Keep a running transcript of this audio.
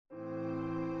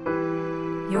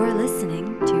You're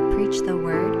listening to Preach the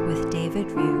Word with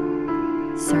David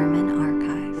Ryu, Sermon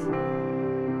Archive.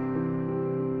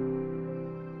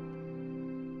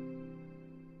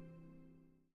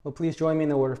 Well, please join me in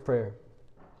the word of prayer.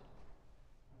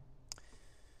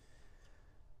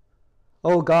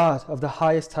 O God of the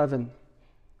highest heaven,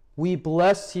 we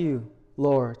bless you,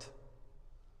 Lord,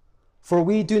 for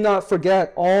we do not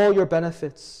forget all your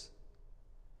benefits.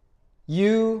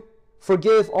 You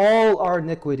forgive all our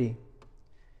iniquity.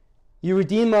 You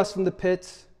redeem us from the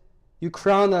pit. You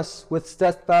crown us with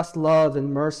steadfast love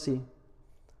and mercy.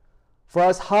 For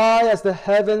as high as the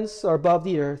heavens are above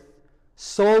the earth,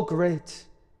 so great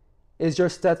is your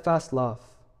steadfast love.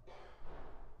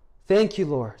 Thank you,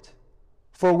 Lord,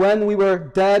 for when we were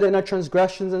dead in our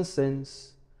transgressions and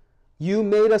sins, you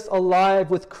made us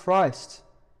alive with Christ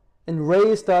and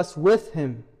raised us with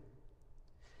him.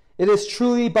 It is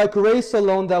truly by grace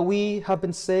alone that we have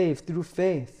been saved through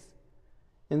faith.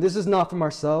 And this is not from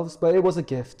ourselves, but it was a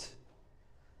gift.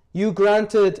 You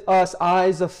granted us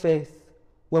eyes of faith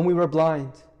when we were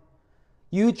blind.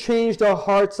 You changed our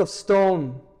hearts of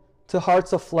stone to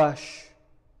hearts of flesh.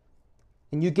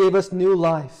 And you gave us new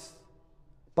life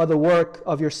by the work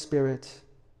of your Spirit.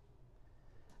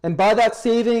 And by that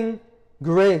saving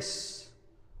grace,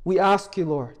 we ask you,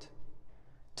 Lord,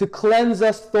 to cleanse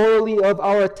us thoroughly of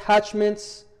our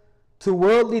attachments to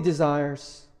worldly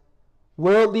desires,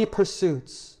 worldly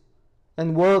pursuits,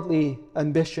 and worldly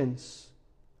ambitions.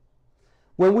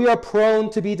 When we are prone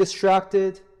to be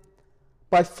distracted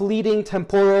by fleeting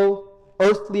temporal,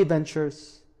 earthly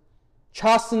ventures,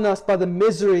 chasten us by the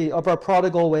misery of our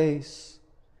prodigal ways,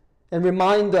 and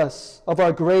remind us of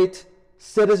our great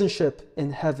citizenship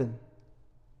in heaven.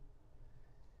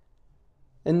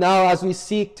 And now, as we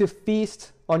seek to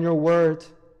feast on your word,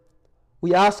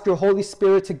 we ask your Holy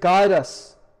Spirit to guide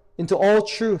us into all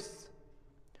truth.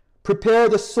 Prepare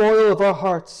the soil of our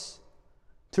hearts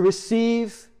to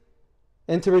receive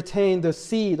and to retain the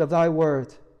seed of thy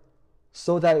word,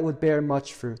 so that it would bear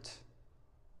much fruit.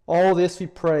 All this we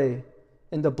pray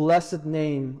in the blessed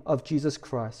name of Jesus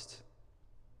Christ.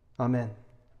 Amen.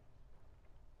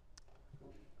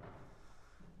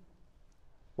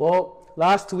 Well,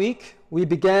 last week we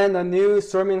began a new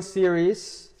sermon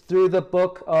series through the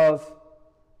book of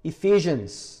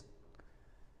Ephesians.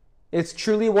 It's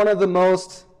truly one of the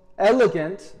most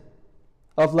elegant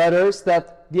of letters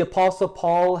that the Apostle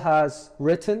Paul has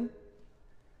written.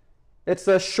 It's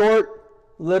a short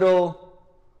little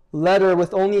letter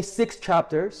with only 6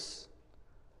 chapters,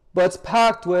 but it's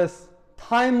packed with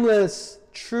timeless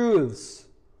truths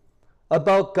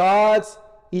about God's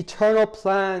eternal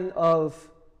plan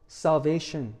of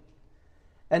salvation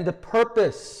and the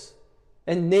purpose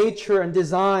and nature and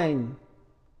design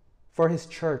for his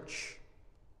church.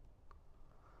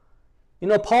 You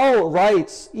know, Paul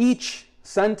writes each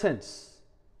sentence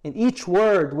and each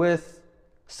word with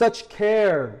such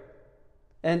care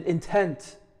and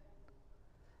intent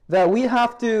that we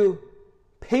have to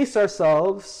pace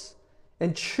ourselves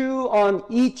and chew on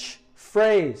each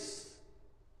phrase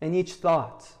and each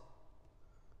thought.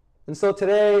 And so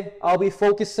today I'll be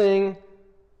focusing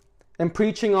and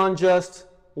preaching on just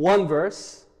one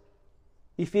verse,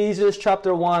 Ephesians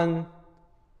chapter 1,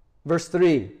 verse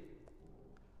 3.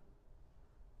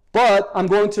 But I'm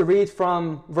going to read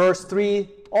from verse 3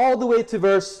 all the way to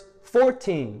verse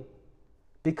 14,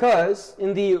 because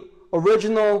in the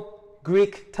original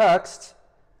Greek text,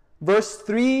 verse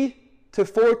 3 to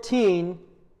 14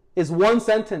 is one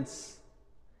sentence.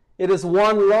 It is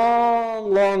one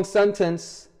long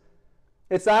sentence.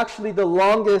 It's actually the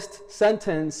longest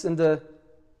sentence in the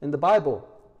Bible.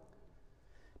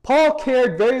 Paul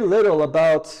cared very little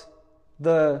about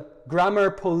the grammar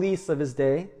police of his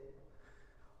day.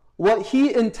 What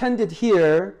he intended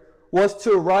here was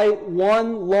to write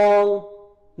one long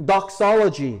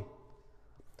doxology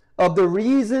of the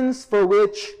reasons for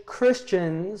which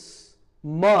Christians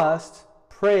must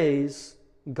praise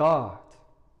God.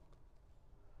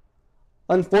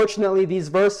 Unfortunately, these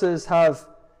verses have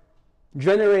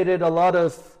generated a lot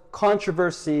of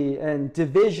controversy and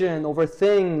division over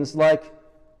things like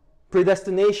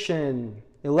predestination,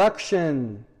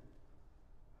 election.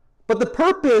 But the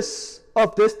purpose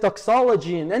of this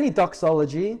doxology, and any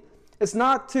doxology, is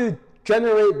not to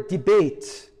generate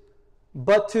debate,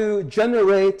 but to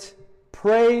generate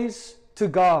praise to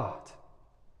God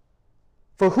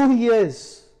for who he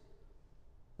is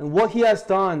and what he has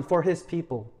done for his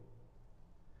people.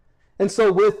 And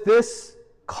so with this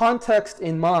context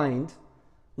in mind,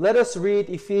 let us read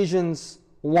Ephesians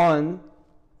 1,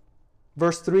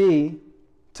 verse 3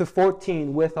 to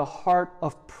 14 with a heart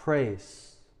of praise.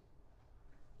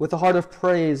 With a heart of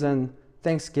praise and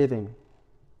thanksgiving.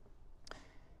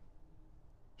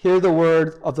 Hear the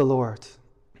word of the Lord.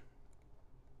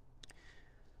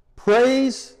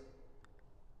 Praise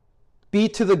be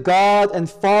to the God and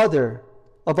Father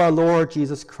of our Lord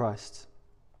Jesus Christ,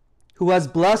 who has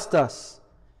blessed us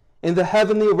in the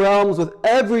heavenly realms with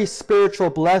every spiritual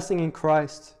blessing in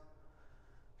Christ.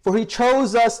 For he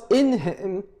chose us in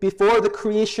him before the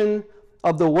creation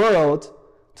of the world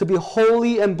to be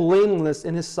holy and blameless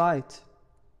in his sight.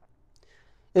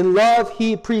 In love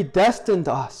he predestined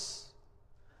us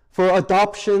for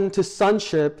adoption to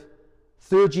sonship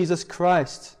through Jesus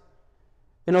Christ,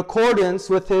 in accordance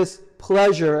with his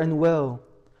pleasure and will,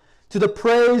 to the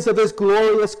praise of his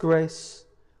glorious grace,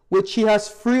 which he has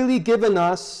freely given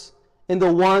us in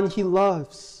the one he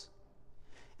loves.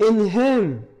 In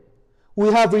him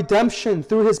we have redemption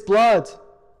through his blood,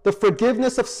 the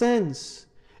forgiveness of sins,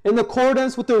 in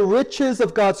accordance with the riches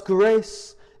of God's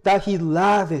grace that he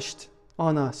lavished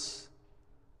on us.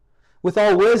 With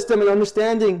all wisdom and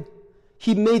understanding,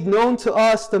 he made known to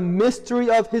us the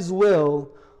mystery of his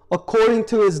will, according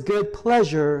to his good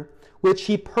pleasure, which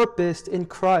he purposed in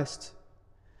Christ,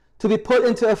 to be put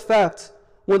into effect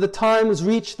when the times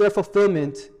reach their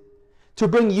fulfillment, to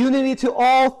bring unity to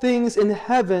all things in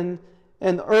heaven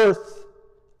and earth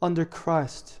under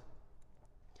Christ.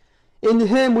 In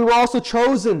him we were also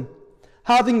chosen,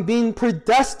 having been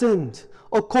predestined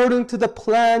according to the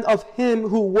plan of him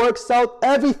who works out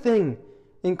everything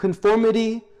in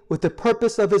conformity with the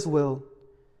purpose of his will,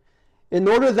 in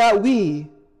order that we,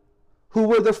 who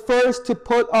were the first to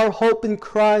put our hope in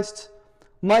Christ,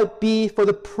 might be for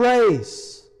the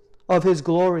praise of his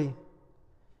glory.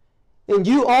 And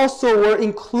you also were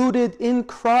included in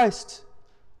Christ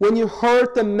when you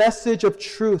heard the message of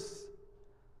truth,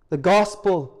 the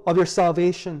gospel of your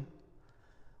salvation.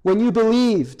 When you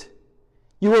believed,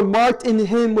 you were marked in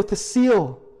him with the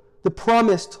seal, the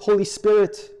promised Holy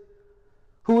Spirit,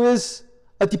 who is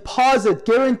a deposit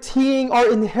guaranteeing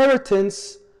our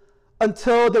inheritance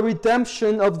until the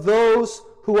redemption of those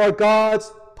who are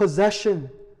God's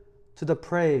possession, to the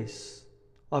praise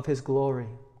of his glory.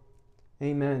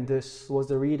 Amen. This was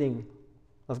the reading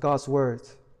of God's word.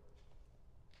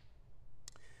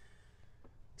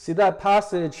 See, that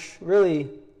passage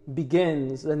really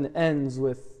begins and ends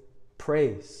with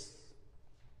praise.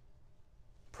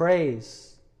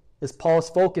 Praise is Paul's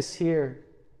focus here.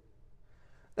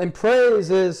 And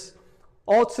praise is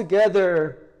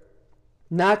altogether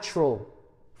natural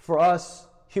for us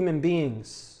human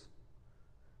beings.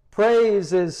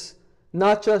 Praise is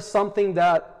not just something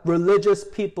that religious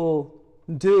people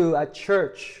do at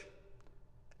church.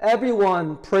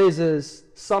 Everyone praises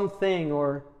something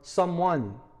or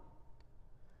someone.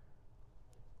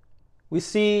 We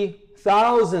see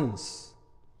thousands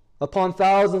upon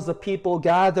thousands of people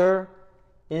gather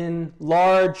in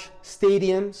large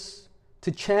stadiums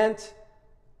to chant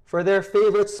for their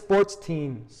favorite sports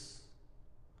teams.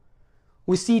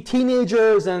 We see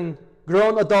teenagers and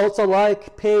grown adults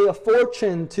alike pay a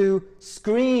fortune to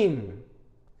scream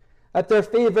at their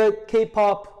favorite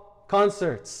K-pop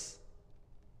concerts.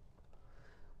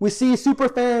 We see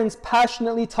superfans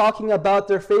passionately talking about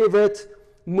their favorite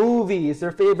movies,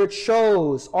 their favorite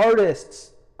shows,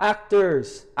 artists,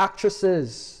 actors,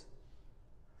 actresses.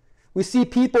 We see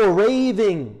people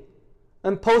raving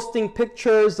and posting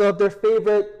pictures of their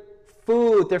favorite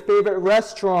food, their favorite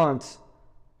restaurants,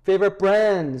 favorite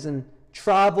brands, and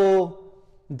travel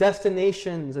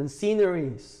destinations and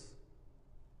sceneries.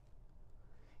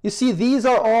 You see, these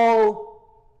are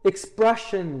all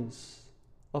expressions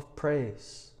of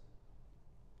praise.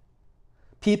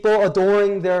 People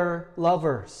adoring their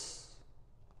lovers,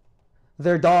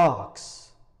 their dogs,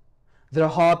 their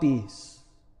hobbies,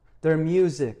 their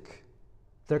music,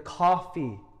 their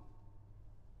coffee.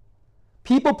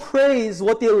 People praise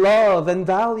what they love and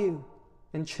value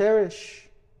and cherish.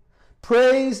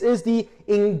 Praise is the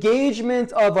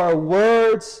engagement of our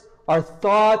words, our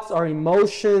thoughts, our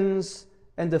emotions,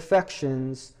 and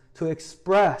affections to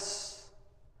express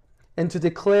and to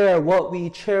declare what we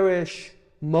cherish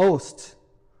most,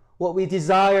 what we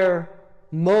desire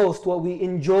most, what we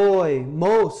enjoy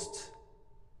most.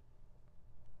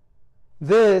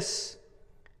 This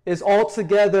is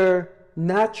altogether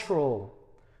natural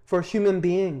for human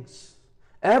beings.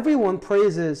 Everyone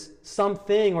praises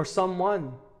something or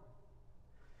someone.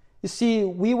 You see,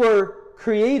 we were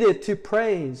created to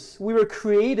praise. We were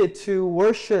created to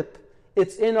worship.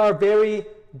 It's in our very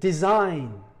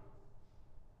design.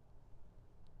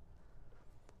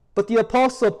 But the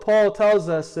Apostle Paul tells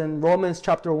us in Romans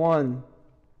chapter 1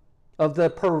 of the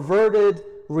perverted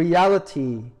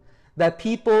reality that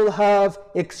people have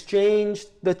exchanged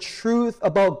the truth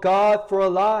about God for a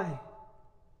lie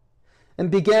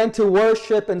and began to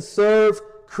worship and serve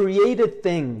created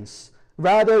things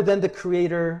rather than the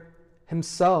Creator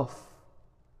Himself,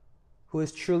 who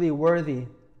is truly worthy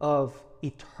of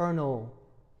eternal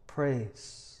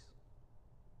praise.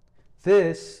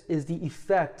 This is the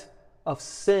effect of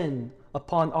sin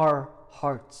upon our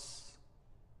hearts.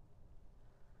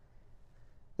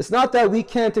 It's not that we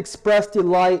can't express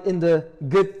delight in the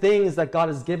good things that God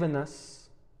has given us,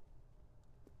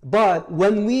 but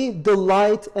when we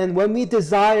delight and when we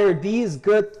desire these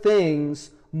good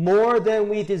things more than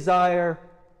we desire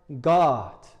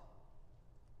God,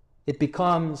 it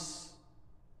becomes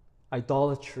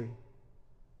idolatry.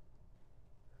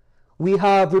 We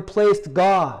have replaced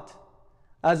God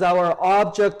as our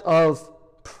object of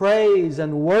praise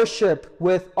and worship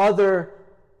with other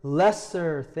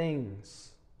lesser things.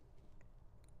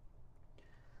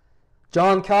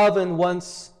 John Calvin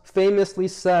once famously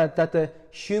said that the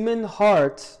human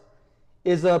heart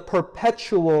is a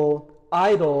perpetual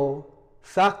idol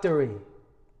factory.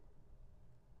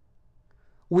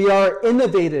 We are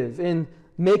innovative in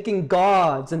making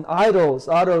gods and idols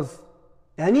out of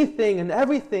anything and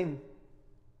everything.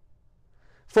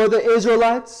 For the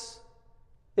Israelites,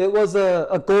 it was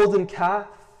a golden calf.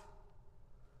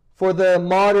 For the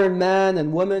modern man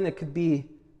and woman, it could be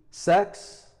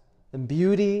sex and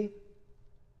beauty,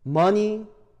 money,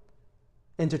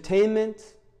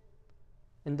 entertainment,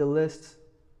 and the list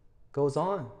goes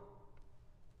on.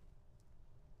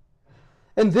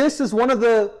 And this is one of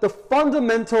the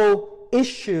fundamental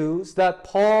issues that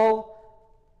Paul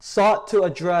sought to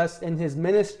address in his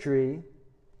ministry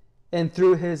and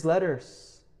through his letters.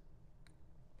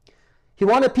 He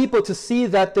wanted people to see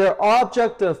that their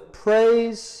object of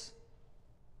praise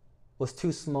was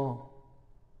too small,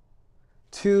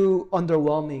 too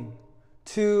underwhelming,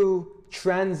 too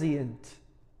transient.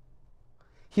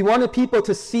 He wanted people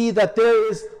to see that there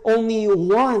is only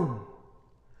one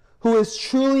who is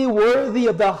truly worthy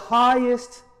of the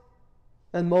highest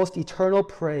and most eternal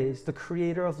praise, the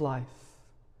Creator of life,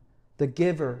 the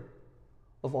giver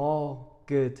of all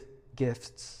good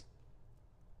gifts.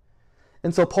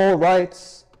 And so Paul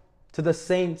writes to the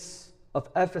saints of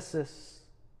Ephesus,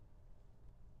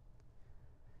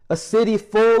 a city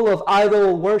full of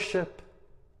idol worship.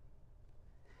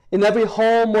 In every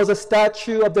home was a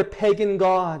statue of their pagan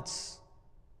gods.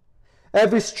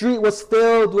 Every street was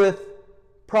filled with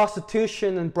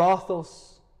prostitution and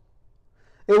brothels.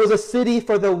 It was a city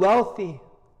for the wealthy,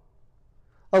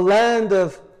 a land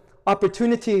of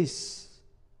opportunities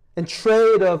and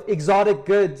trade of exotic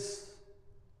goods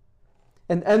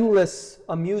and endless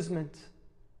amusement.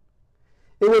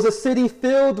 It was a city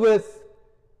filled with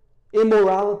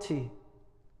immorality,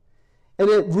 and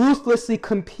it ruthlessly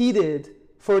competed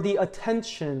for the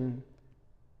attention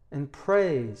and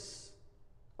praise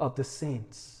of the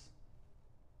saints.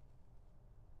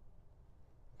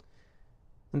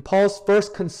 And Paul's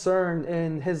first concern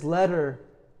in his letter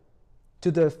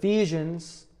to the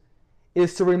Ephesians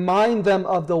is to remind them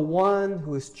of the one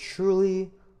who is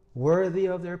truly worthy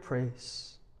of their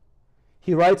praise.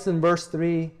 He writes in verse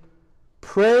 3,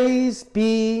 "Praise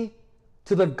be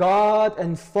to the God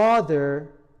and Father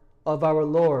of our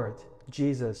Lord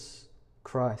Jesus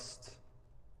Christ."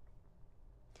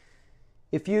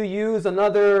 If you use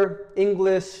another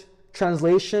English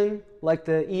translation like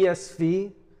the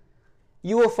ESV,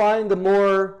 you will find a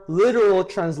more literal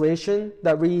translation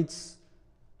that reads,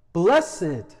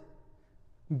 "Blessed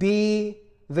be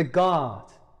the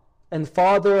God and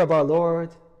Father of our Lord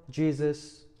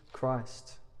Jesus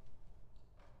Christ."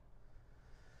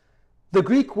 The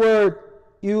Greek word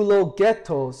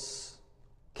eulogetos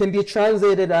can be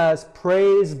translated as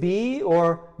praise be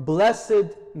or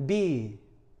blessed be.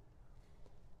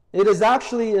 It is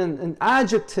actually an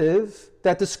adjective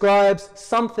that describes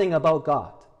something about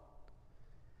God.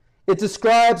 It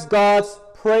describes God's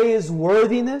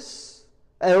praiseworthiness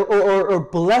or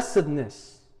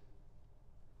blessedness.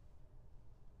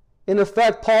 In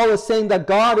effect, Paul is saying that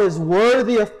God is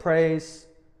worthy of praise,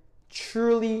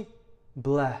 truly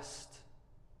blessed.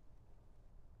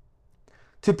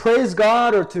 To praise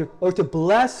God or to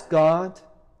bless God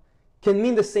can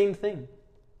mean the same thing.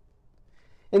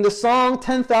 In the song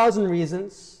 10,000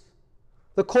 Reasons,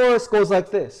 the chorus goes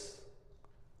like this: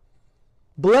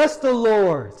 "Bless the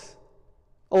Lord,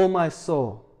 O my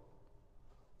soul.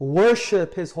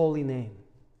 Worship His holy name.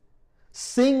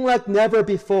 Sing like never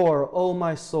before, O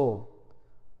my soul.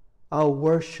 I'll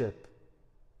worship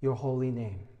your holy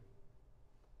name."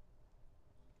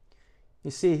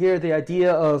 You see here the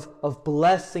idea of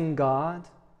blessing God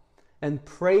and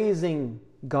praising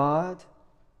God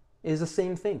is the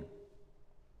same thing.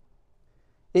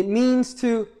 It means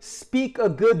to speak a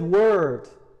good word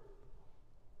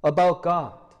about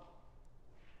God.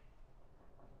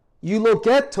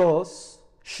 Eulogetos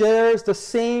shares the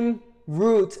same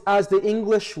root as the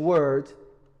English word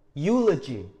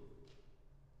eulogy.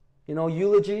 You know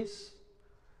eulogies?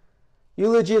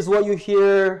 Eulogy is what you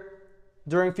hear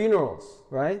during funerals,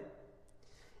 right?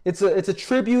 It's a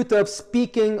tribute of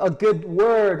speaking a good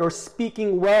word or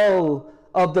speaking well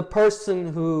of the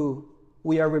person who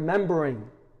we are remembering,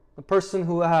 the person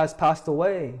who has passed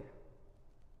away.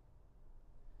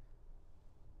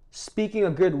 Speaking a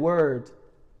good word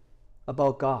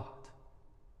about God.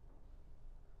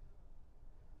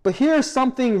 But here's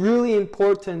something really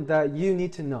important that you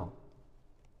need to know.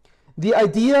 The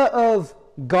idea of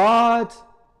God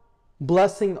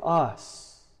blessing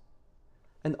us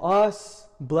and us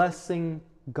blessing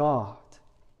God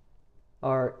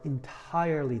are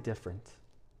entirely different.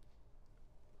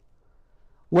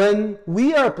 When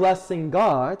we are blessing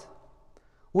God,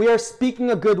 we are speaking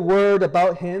a good word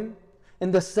about Him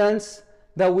in the sense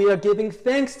that we are giving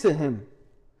thanks to Him,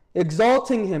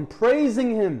 exalting Him,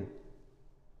 praising Him.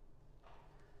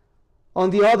 On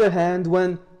the other hand,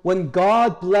 when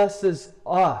God blesses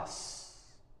us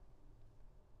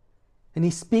and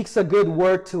He speaks a good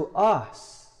word to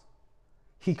us,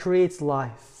 He creates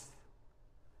life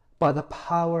by the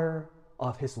power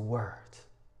of His word.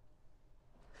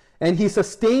 And He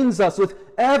sustains us with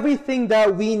everything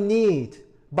that we need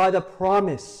by the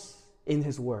promise in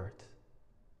His word.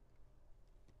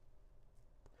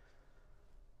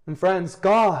 And friends,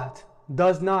 God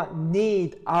does not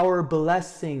need our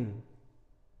blessing.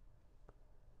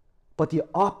 But the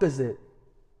opposite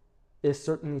is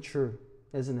certainly true,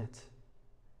 isn't it?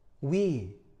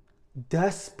 We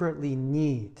desperately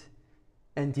need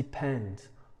and depend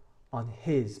on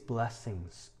His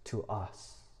blessings to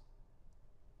us.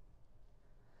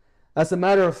 As a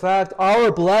matter of fact,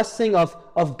 our blessing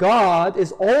of God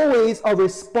is always a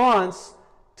response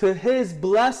to His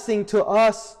blessing to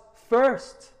us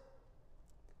first.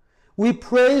 We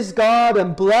praise God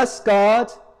and bless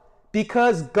God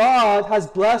because God has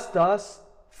blessed us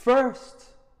first.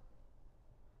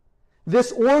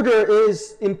 This order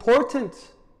is important.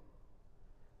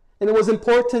 And it was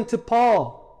important to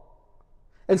Paul.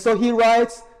 And so he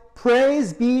writes,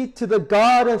 "Praise be to the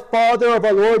God and Father of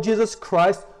our Lord Jesus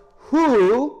Christ,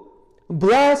 who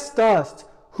blessed us,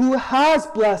 who has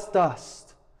blessed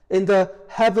us in the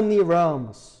heavenly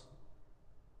realms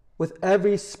with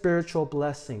every spiritual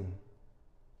blessing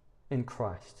in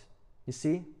Christ." You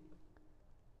see?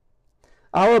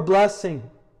 Our blessing,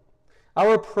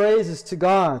 our praises to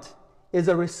God is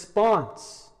a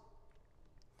response,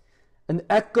 an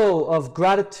echo of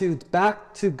gratitude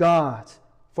back to God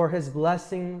for His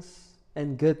blessings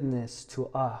and goodness to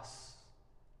us.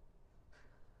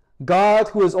 God,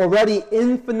 who is already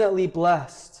infinitely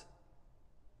blessed,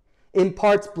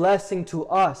 imparts blessing to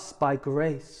us by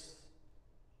grace.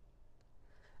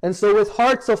 And so with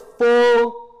hearts of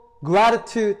full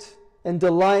gratitude and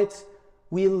delight,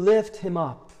 we lift Him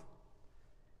up,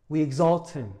 we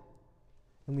exalt Him,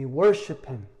 and we worship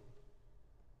Him.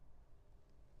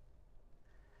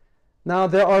 Now,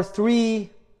 there are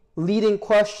three leading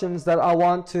questions that I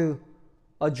want to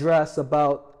address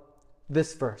about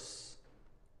this verse.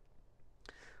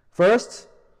 First,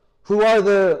 who are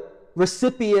the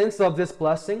recipients of this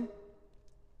blessing?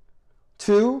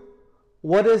 2,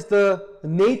 what is the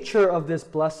nature of this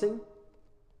blessing?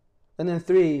 And then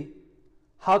 3,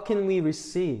 how can we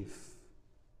receive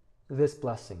this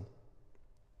blessing?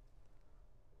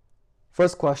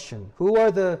 First question, who are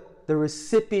the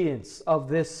recipients of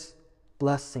this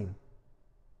blessing?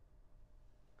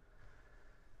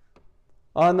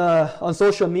 On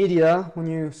social media, when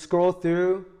you scroll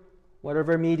through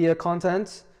whatever media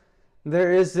content,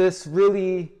 there is this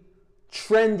really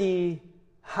trendy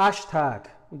hashtag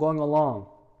going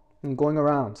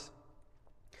around.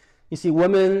 You see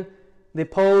women, they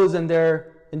pose in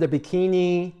their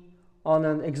bikini on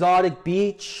an exotic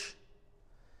beach,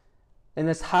 and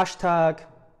it's hashtag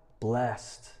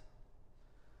blessed.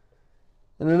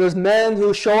 And then there's men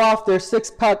who show off their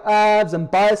six-pack abs and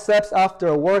biceps after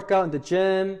a workout in the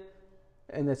gym,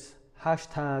 and it's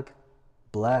hashtag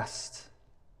blessed.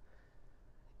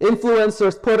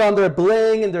 Influencers put on their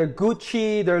bling and their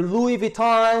Gucci, their Louis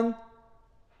Vuitton,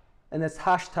 and it's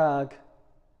hashtag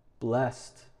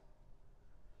blessed.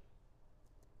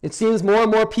 It seems more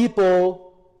and more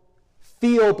people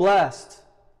feel blessed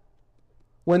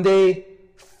when they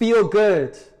feel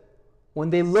good, when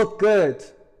they look good,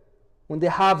 when they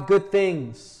have good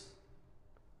things.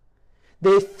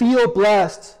 They feel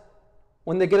blessed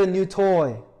when they get a new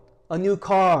toy, a new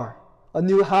car, a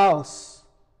new house.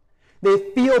 They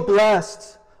feel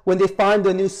blessed when they find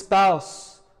a new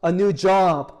spouse, a new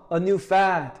job, a new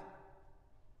fad.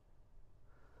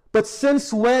 But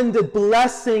since when did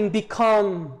blessing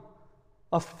become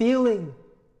a feeling?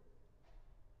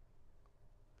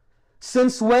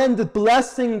 Since when did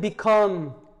blessing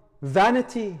become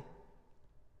vanity?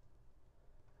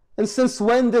 And since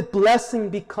when did blessing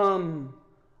become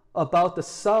about the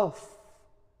self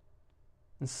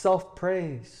and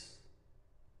self-praise?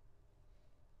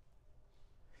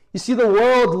 You see, the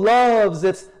world loves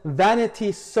its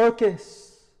vanity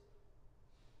circus,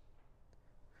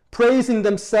 praising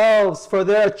themselves for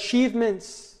their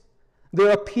achievements,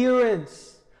 their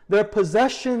appearance, their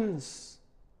possessions.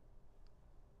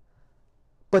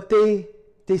 But they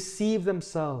deceive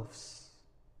themselves,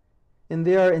 and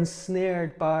they are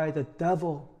ensnared by the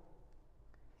devil.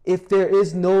 If there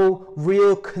is no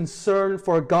real concern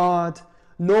for God,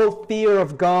 no fear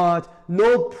of God,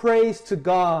 no praise to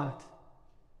God.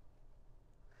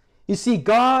 You see,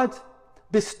 God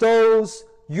bestows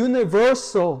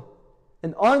universal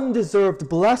and undeserved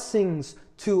blessings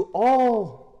to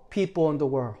all people in the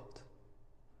world.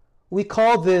 We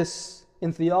call this,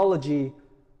 in theology,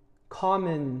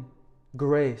 common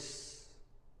grace.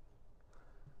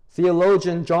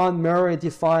 Theologian John Murray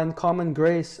defined common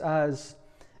grace as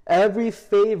every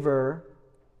favor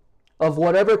of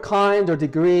whatever kind or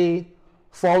degree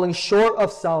falling short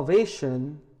of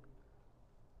salvation,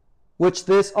 which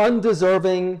this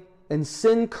undeserving and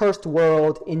sin-cursed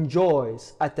world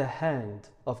enjoys at the hand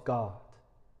of God.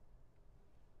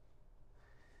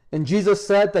 And Jesus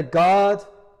said that God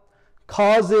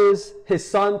causes His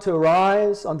sun to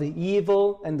rise on the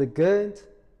evil and the good,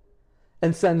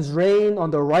 and sends rain on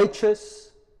the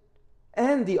righteous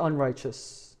and the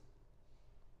unrighteous.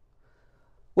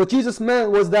 What Jesus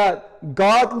meant was that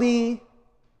godly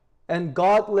and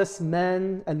godless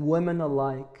men and women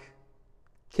alike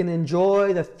can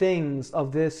enjoy the things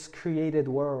of this created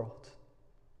world.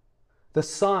 The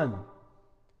sun,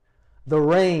 the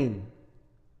rain,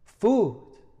 food,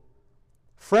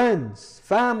 friends,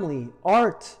 family,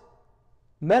 art,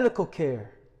 medical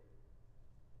care,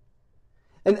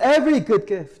 and every good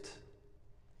gift.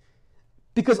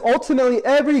 Because ultimately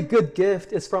every good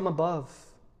gift is from above,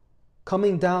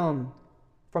 coming down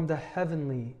from the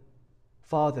heavenly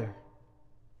Father.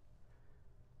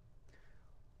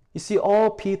 You see, all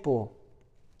people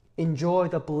enjoy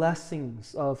the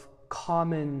blessings of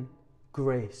common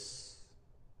grace.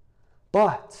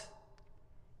 But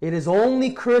it is only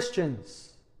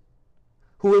Christians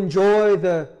who enjoy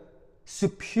the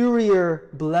superior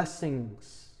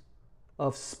blessings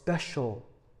of special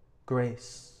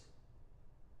grace.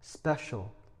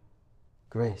 Special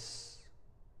grace.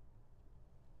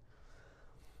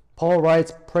 Paul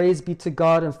writes, "Praise be to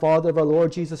God and Father of our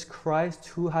Lord Jesus Christ,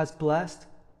 who has blessed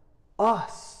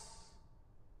us."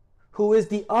 Who is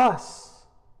the us?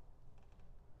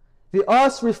 The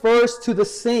us refers to the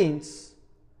saints,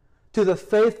 to the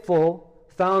faithful,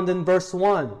 found in verse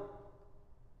 1.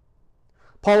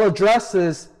 Paul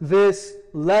addresses this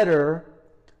letter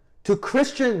to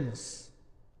Christians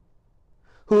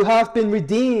who have been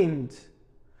redeemed,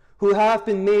 who have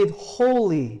been made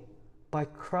holy by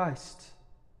Christ.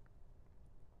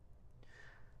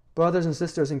 Brothers and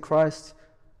sisters in Christ,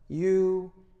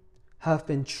 you have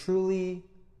been truly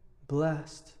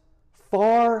blessed,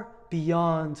 far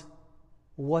beyond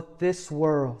what this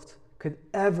world could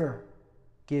ever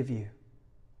give you.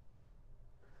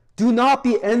 Do not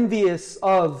be envious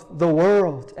of the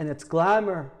world and its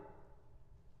glamour.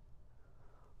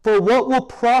 For what will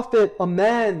profit a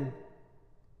man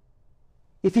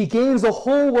if he gains the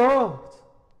whole world,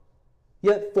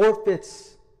 yet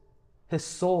forfeits his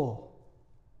soul?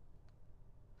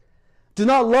 Do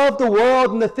not love the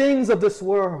world and the things of this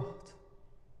world.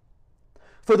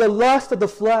 For the lust of the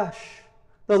flesh,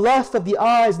 the lust of the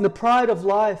eyes, and the pride of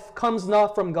life comes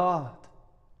not from God.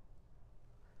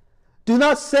 Do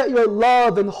not set your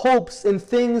love and hopes in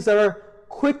things that are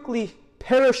quickly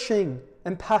perishing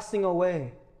and passing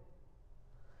away.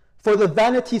 For the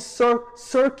vanity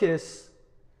circus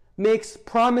makes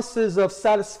promises of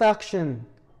satisfaction,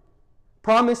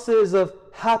 promises of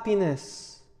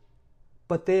happiness,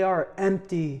 but they are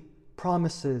empty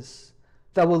promises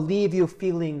that will leave you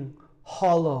feeling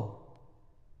hollow.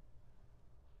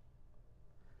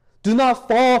 Do not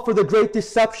fall for the great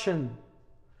deception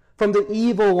from the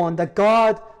evil one that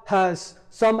God has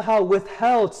somehow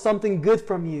withheld something good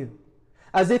from you,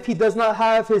 as if He does not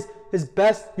have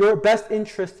your best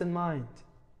interest in mind.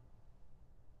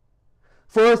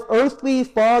 For if earthly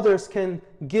fathers can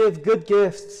give good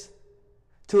gifts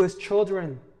to his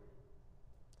children,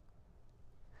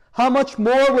 how much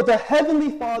more will the Heavenly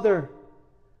Father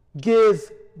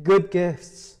give good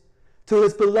gifts to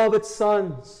his beloved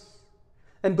sons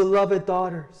and beloved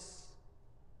daughters?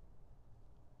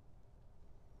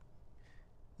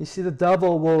 You see, the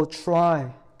devil will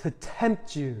try to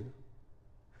tempt you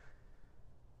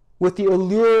with the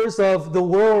allures of the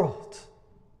world,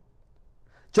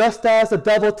 just as the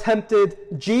devil tempted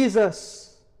Jesus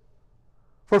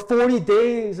for 40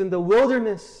 days in the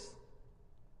wilderness.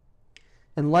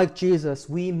 And like Jesus,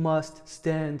 we must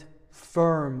stand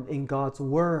firm in God's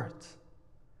word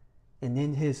and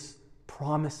in his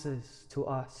promises to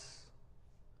us.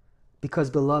 Because,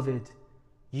 beloved,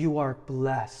 you are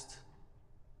blessed.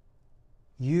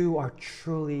 You are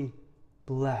truly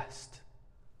blessed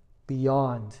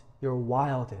beyond your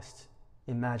wildest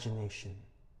imagination.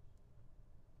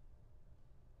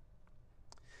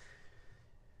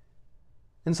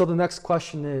 And so the next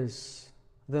question is,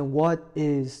 then what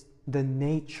is the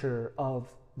nature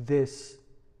of this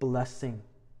blessing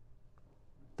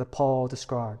that Paul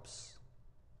describes?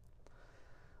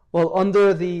 Well,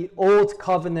 under the Old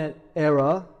Covenant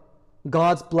era,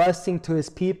 God's blessing to his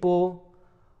people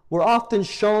were often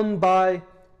shown by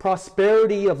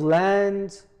prosperity of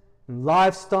land, and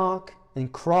livestock,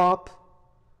 and crop.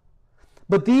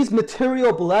 But these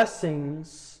material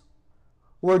blessings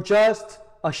were just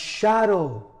a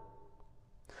shadow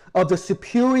of the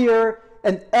superior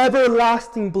and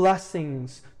everlasting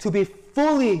blessings to be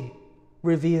fully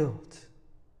revealed.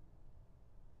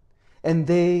 And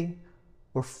they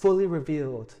were fully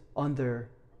revealed under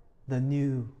the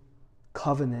new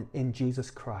covenant in Jesus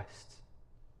Christ.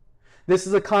 This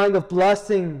is a kind of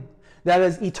blessing that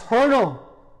is eternal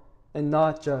and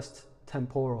not just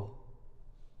temporal.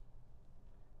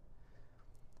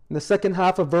 In the second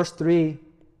half of verse 3,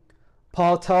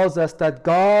 Paul tells us that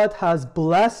God has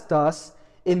blessed us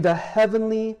in the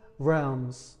heavenly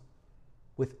realms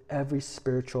with every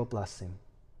spiritual blessing.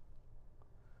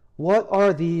 What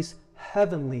are these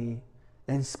heavenly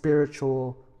and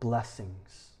spiritual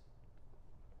blessings?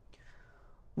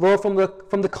 Well, from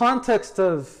the context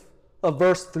of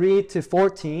verse 3 to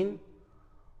 14,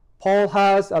 Paul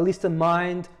has, at least in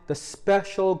mind, the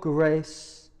special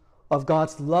grace of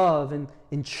God's love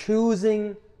in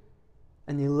choosing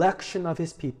an election of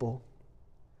his people,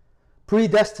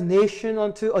 predestination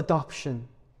unto adoption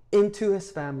into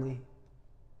his family,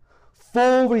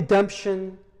 full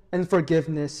redemption and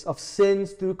forgiveness of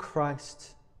sins through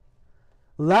Christ,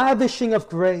 lavishing of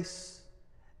grace,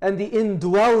 and the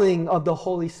indwelling of the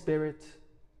Holy Spirit.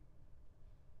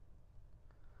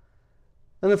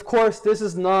 And of course, this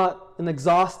is not an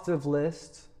exhaustive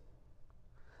list.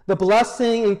 The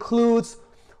blessing includes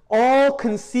all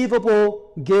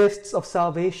conceivable gifts of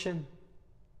salvation.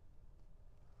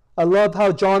 I love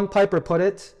how John Piper put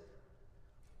it.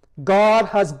 God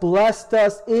has blessed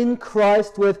us in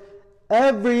Christ with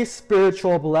every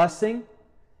spiritual blessing,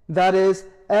 that is,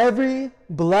 every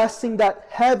blessing that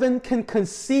heaven can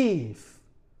conceive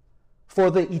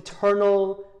for the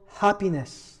eternal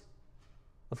happiness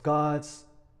of God's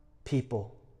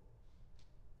people.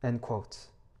 End quote.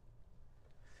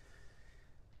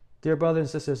 Dear brothers and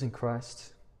sisters in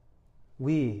Christ,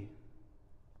 we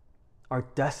are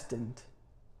destined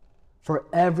for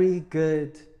every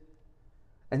good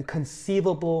and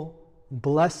conceivable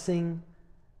blessing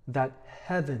that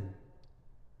heaven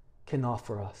can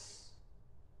offer us.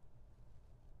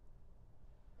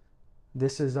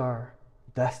 This is our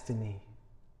destiny.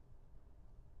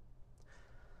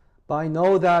 But I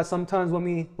know that sometimes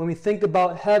when we think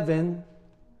about heaven,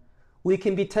 we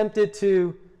can be tempted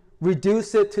to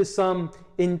reduce it to some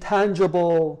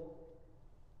intangible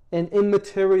and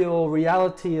immaterial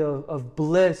reality of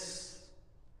bliss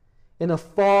in a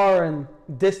far and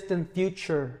distant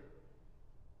future.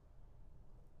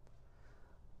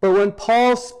 But when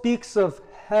Paul speaks of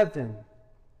heaven,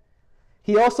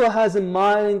 he also has in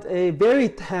mind a very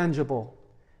tangible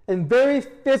and very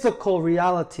physical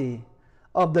reality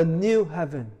of the new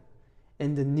heaven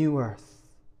and the new earth.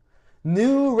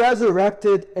 New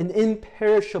resurrected and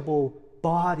imperishable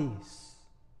bodies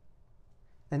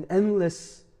and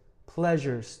endless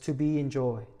pleasures to be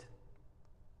enjoyed.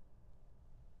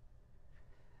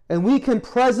 And we can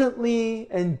presently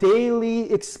and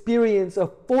daily experience a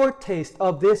foretaste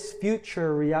of this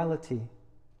future reality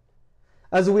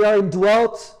as we are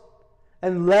indwelt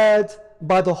and led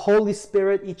by the Holy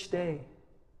Spirit each day.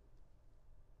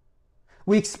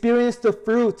 We experience the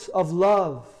fruit of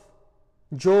love,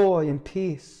 joy, and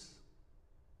peace.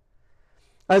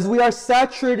 As we are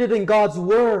saturated in God's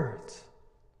Word,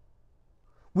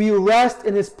 we rest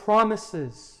in His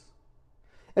promises,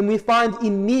 And we find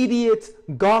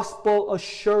immediate gospel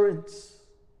assurance.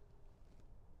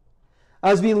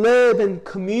 As we live in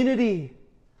community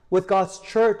with God's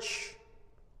church,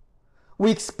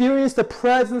 we experience the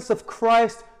presence of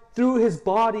Christ through His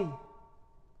body.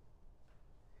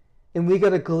 And we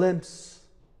get a glimpse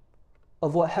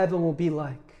of what heaven will be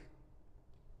like.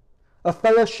 A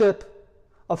fellowship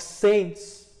of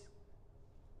saints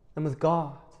and with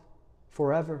God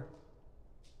forever.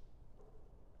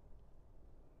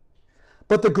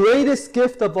 But the greatest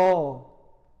gift of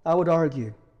all, I would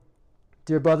argue,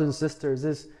 dear brothers and sisters,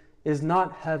 is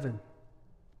not heaven.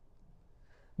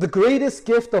 The greatest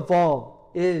gift of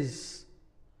all is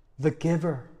the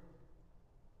giver.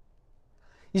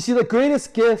 You see, the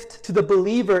greatest gift to the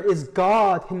believer is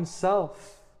God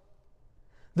Himself,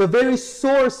 the very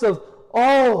source of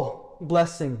all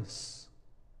blessings.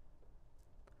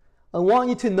 I want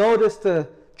you to notice the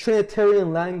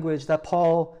Trinitarian language that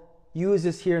Paul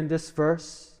uses here in this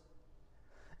verse.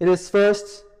 It is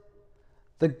first,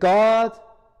 the God,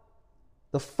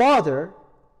 the Father,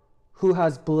 who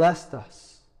has blessed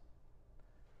us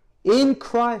in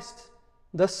Christ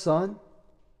the Son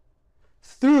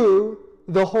through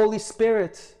the Holy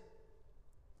Spirit.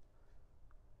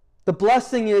 The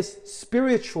blessing is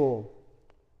spiritual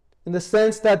in the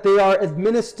sense that they are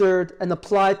administered and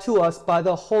applied to us by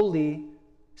the Holy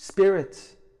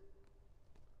Spirit.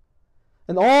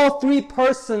 And all three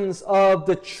persons of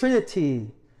the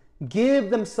Trinity give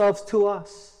themselves to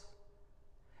us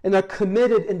and are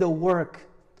committed in the work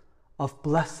of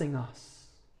blessing us.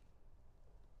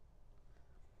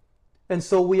 And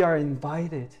so we are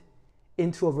invited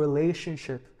into a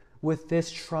relationship with this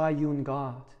triune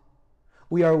God.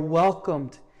 We are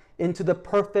welcomed into the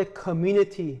perfect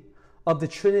community of the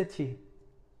Trinity.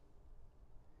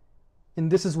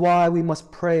 And this is why we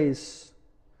must praise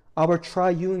our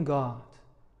triune God,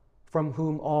 from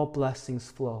whom all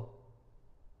blessings flow.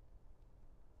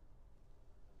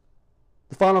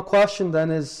 The final question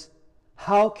then is,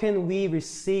 how can we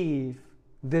receive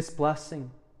this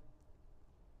blessing?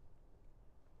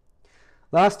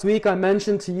 Last week I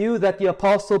mentioned to you that the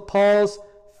Apostle Paul's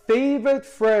favorite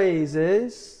phrase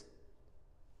is,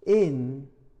 in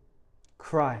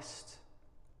Christ.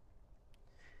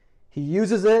 He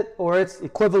uses it, or its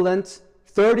equivalent,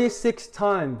 36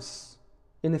 times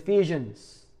in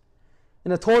Ephesians,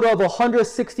 and a total of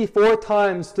 164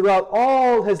 times throughout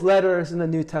all his letters in the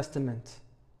New Testament.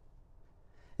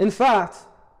 In fact,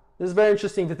 this is very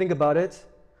interesting if you think about it,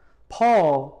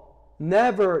 Paul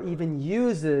never even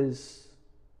uses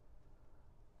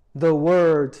the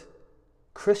word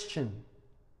Christian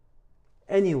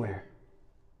anywhere.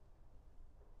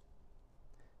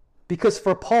 Because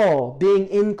for Paul, being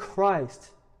in Christ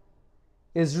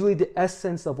is really the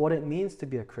essence of what it means to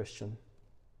be a Christian.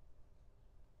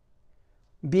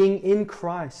 Being in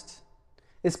Christ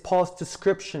is Paul's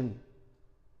description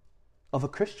of a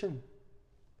Christian.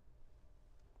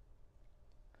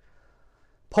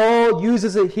 Paul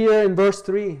uses it here in verse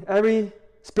 3. Every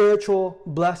spiritual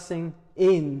blessing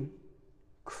in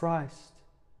Christ.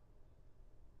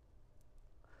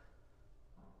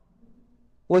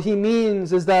 What he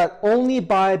means is that only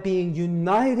by being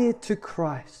united to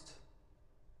Christ,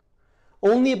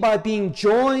 only by being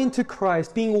joined to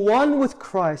Christ, being one with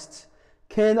Christ,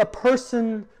 can a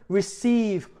person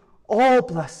receive all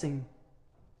blessing.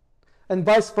 And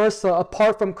vice versa,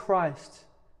 apart from Christ,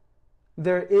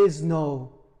 there is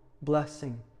no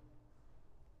blessing.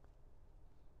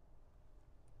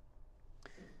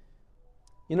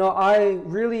 You know, I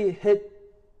really hit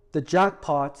the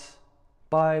jackpot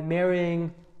by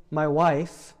marrying my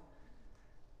wife,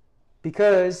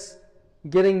 because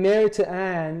getting married to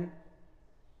Anne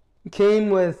came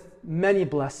with many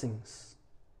blessings.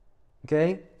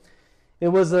 Okay? It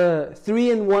was a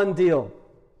 3-in-1 deal.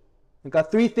 I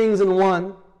got 3 things in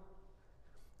one.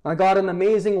 I got an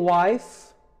amazing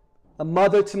wife, a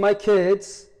mother to my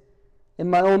kids, and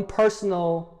my own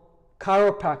personal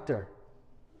chiropractor.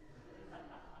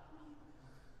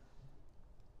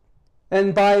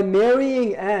 And by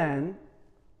marrying Anne,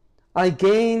 I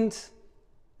gained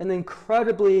an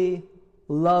incredibly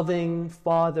loving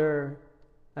father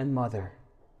and mother.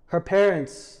 Her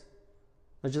parents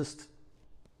are just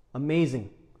amazing.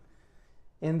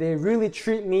 And they really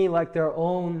treat me like their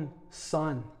own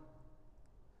son.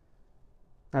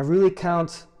 I really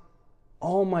count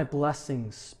all my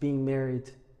blessings being married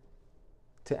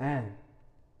to Anne.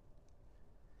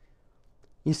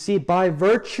 You see, by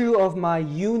virtue of my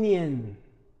union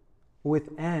with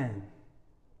Anne,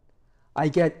 I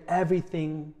get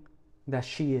everything that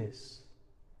she is.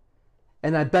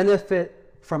 And I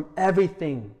benefit from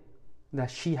everything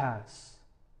that she has.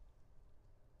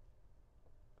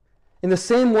 In the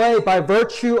same way, by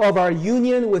virtue of our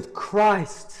union with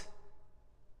Christ,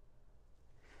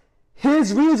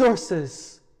 His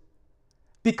resources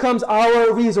becomes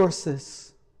our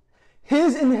resources.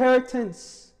 His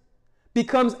inheritance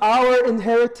becomes our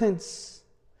inheritance.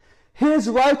 His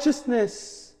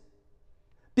righteousness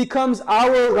becomes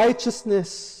our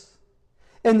righteousness.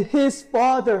 And His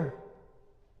Father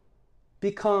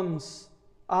becomes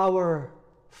our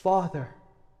Father.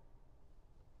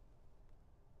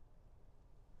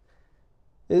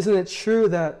 Isn't it true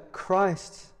that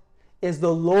Christ is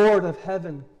the Lord of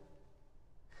heaven?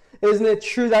 Isn't it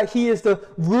true that He is the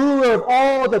ruler of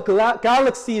all the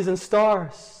galaxies and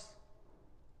stars?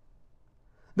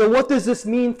 Then what does this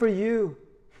mean for you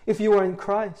if you are in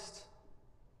Christ?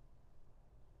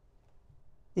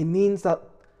 It means that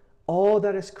all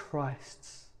that is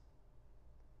Christ's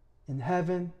in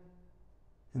heaven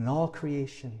and all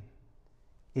creation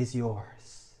is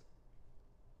yours.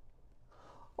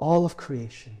 All of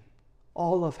creation,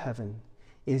 all of heaven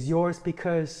is yours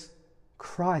because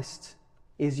Christ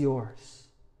is yours.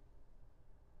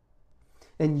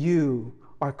 And you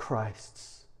are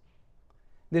Christ's.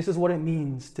 This is what it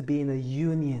means to be in a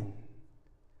union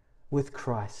with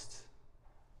Christ.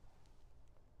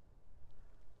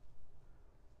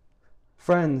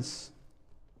 Friends,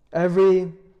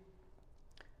 every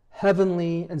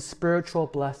heavenly and spiritual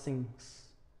blessings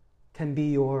can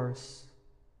be yours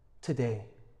today,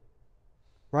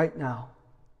 right now,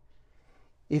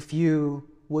 if you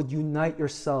would unite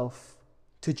yourself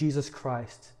to Jesus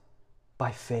Christ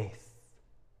by faith.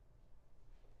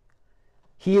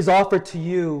 He is offered to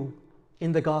you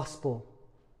in the gospel.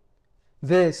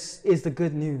 This is the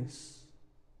good news.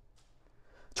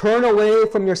 Turn away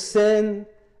from your sin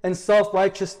and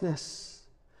self-righteousness.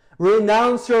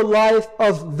 Renounce your life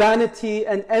of vanity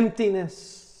and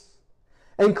emptiness,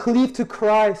 and cleave to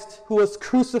Christ, who was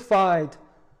crucified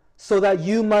so that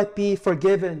you might be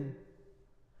forgiven,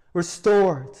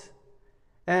 restored,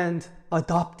 and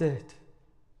adopted.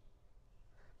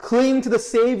 Cling to the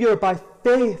Savior by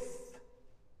faith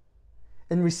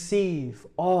and receive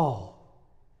all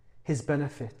His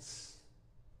benefits.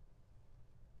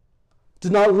 Do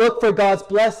not look for God's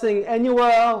blessing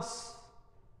anywhere else.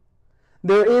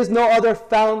 There is no other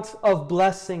fount of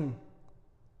blessing.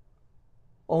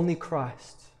 Only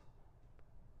Christ.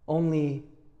 Only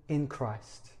in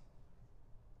Christ.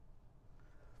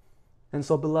 And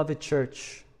so, beloved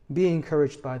church, be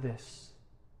encouraged by this.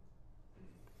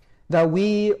 That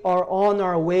we are on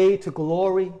our way to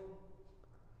glory.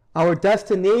 Our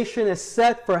destination is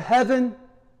set for heaven.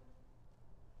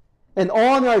 And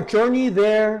on our journey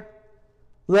there,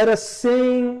 let us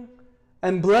sing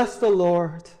and bless the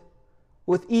Lord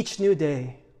with each new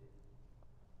day.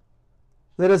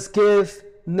 Let us give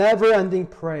never-ending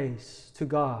praise to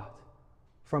God,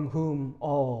 from whom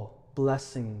all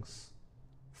blessings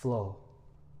flow.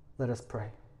 Let us pray.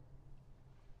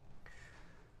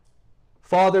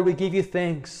 Father, we give you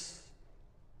thanks,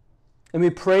 and we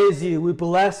praise you, we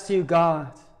bless you,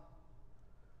 God,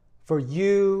 for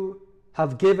you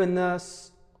have given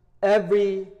us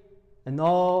every and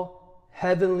all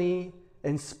heavenly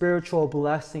and spiritual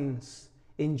blessings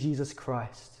in Jesus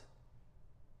Christ.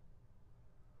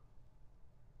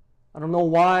 I don't know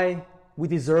why we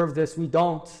deserve this. We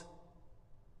don't.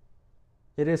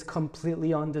 It is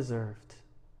completely undeserved.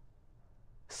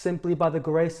 Simply by the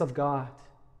grace of God.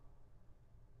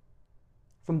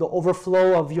 From the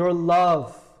overflow of your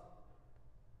love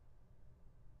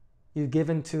you've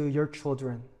given to your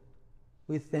children.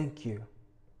 We thank you.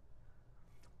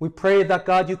 We pray that,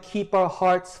 God, you keep our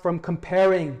hearts from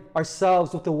comparing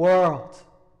ourselves with the world.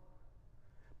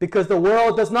 Because the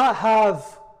world does not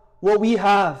have what we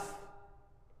have.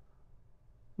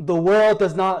 The world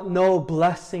does not know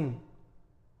blessing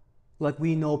like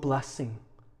we know blessing.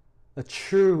 A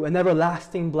true and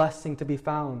everlasting blessing to be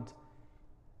found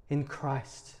in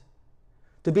Christ.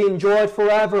 To be enjoyed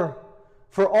forever,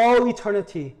 for all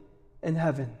eternity in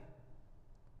heaven.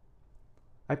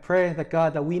 I pray that,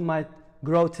 God, that we might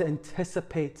grow to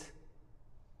anticipate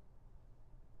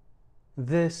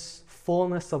this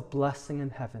fullness of blessing in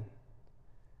heaven.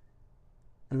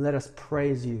 And let us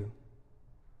praise you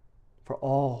for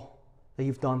all that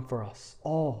you've done for us,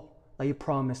 all that you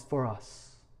promised for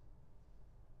us.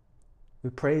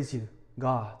 We praise you,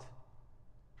 God,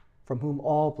 from whom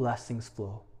all blessings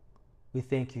flow. We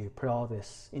thank you. Pray all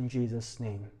this in Jesus'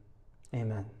 name.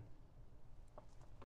 Amen.